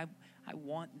 God, I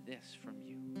want this from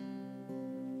you.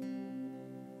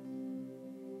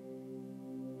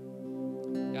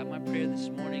 God, my prayer this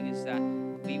morning is that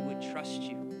we would trust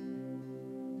you.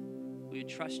 We would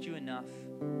trust you enough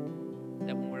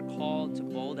that when we're called to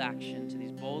bold action, to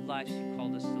these bold lives you've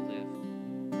called us to live,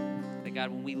 that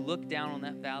God, when we look down on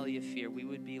that valley of fear, we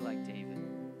would be like David.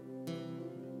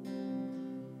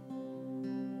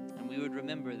 And we would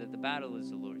remember that the battle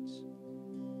is the Lord's.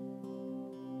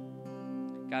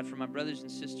 God, for my brothers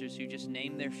and sisters who just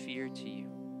named their fear to you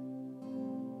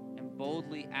and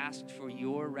boldly asked for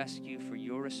your rescue, for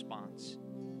your response,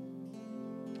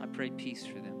 I pray peace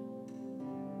for them.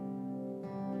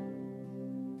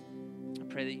 I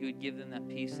pray that you would give them that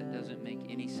peace that doesn't make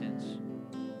any sense,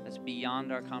 that's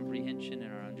beyond our comprehension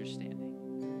and our understanding.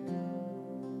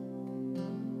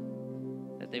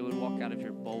 That they would walk out of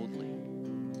here boldly.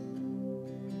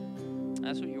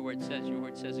 That's what your word says. Your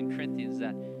word says in Corinthians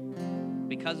that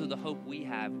because of the hope we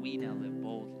have, we now live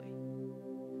boldly.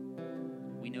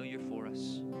 We know you're for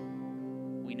us.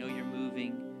 We know you're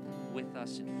moving with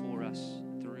us and for us,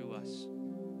 through us.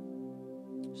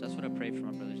 So that's what I pray for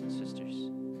my brothers and sisters.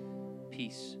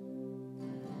 Peace.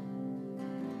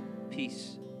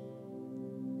 Peace.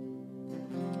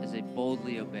 As they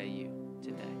boldly obey you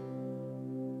today.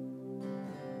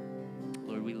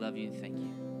 Lord, we love you and thank you.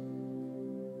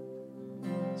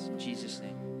 It's in Jesus'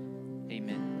 name,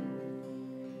 amen.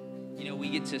 You know, we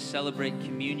get to celebrate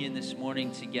communion this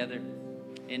morning together.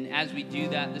 And as we do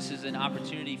that, this is an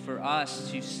opportunity for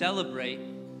us to celebrate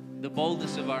the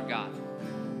boldness of our God,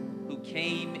 who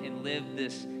came and lived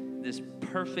this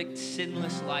perfect,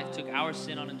 sinless life, took our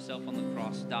sin on himself on the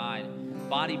cross, died,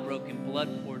 body broken,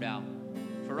 blood poured out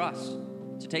for us,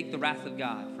 to take the wrath of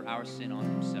God for our sin on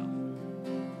himself.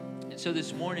 And so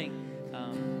this morning,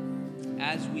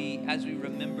 as we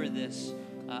remember this,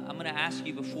 I'm going to ask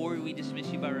you, before we dismiss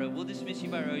you by row, we'll dismiss you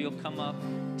by row. You'll come up,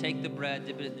 take the bread,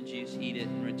 dip it in the juice, eat it,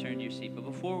 and return to your seat. But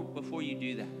before you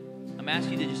do that, I'm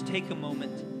asking you to just take a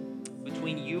moment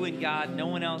between you and God. No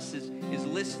one else is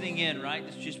listening in, right?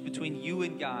 It's just between you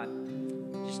and God.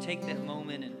 Just take that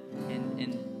moment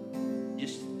and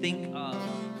just think of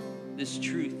this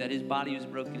truth that his body was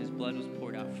broken, his blood was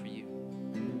poured out for you.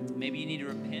 Maybe you need to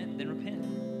repent, then repent.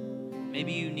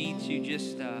 Maybe you need to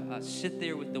just sit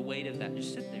there with the weight of that.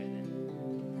 Just sit there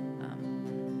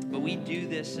then. But we do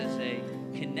this as a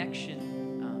connection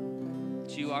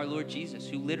to our Lord Jesus,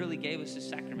 who literally gave us this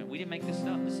sacrament. We didn't make this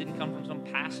up. This didn't come from some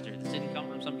pastor. This didn't come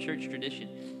from some church tradition.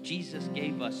 Jesus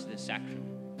gave us this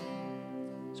sacrament.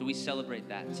 So we celebrate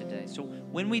that today. So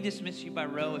when we dismiss you by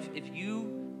row, if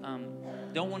you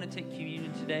don't want to take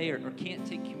communion today or can't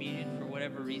take communion for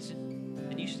whatever reason,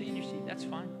 then you stay in your seat. That's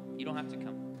fine. You don't have to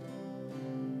come.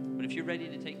 But if you're ready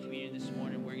to take communion this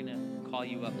morning, we're going to call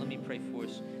you up. Let me pray for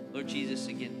us. Lord Jesus,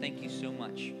 again, thank you so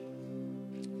much.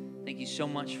 Thank you so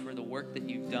much for the work that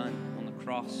you've done on the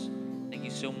cross. Thank you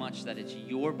so much that it's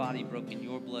your body broken,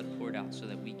 your blood poured out so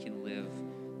that we can live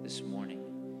this morning.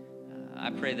 I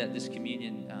pray that this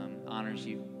communion honors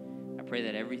you. I pray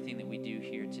that everything that we do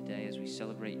here today as we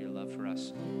celebrate your love for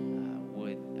us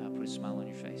would put a smile on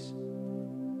your face.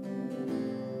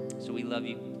 So we love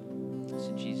you. It's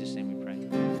in Jesus' name we pray.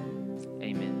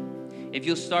 Amen. If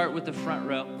you'll start with the front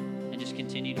row and just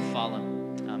continue to follow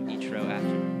each row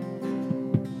after.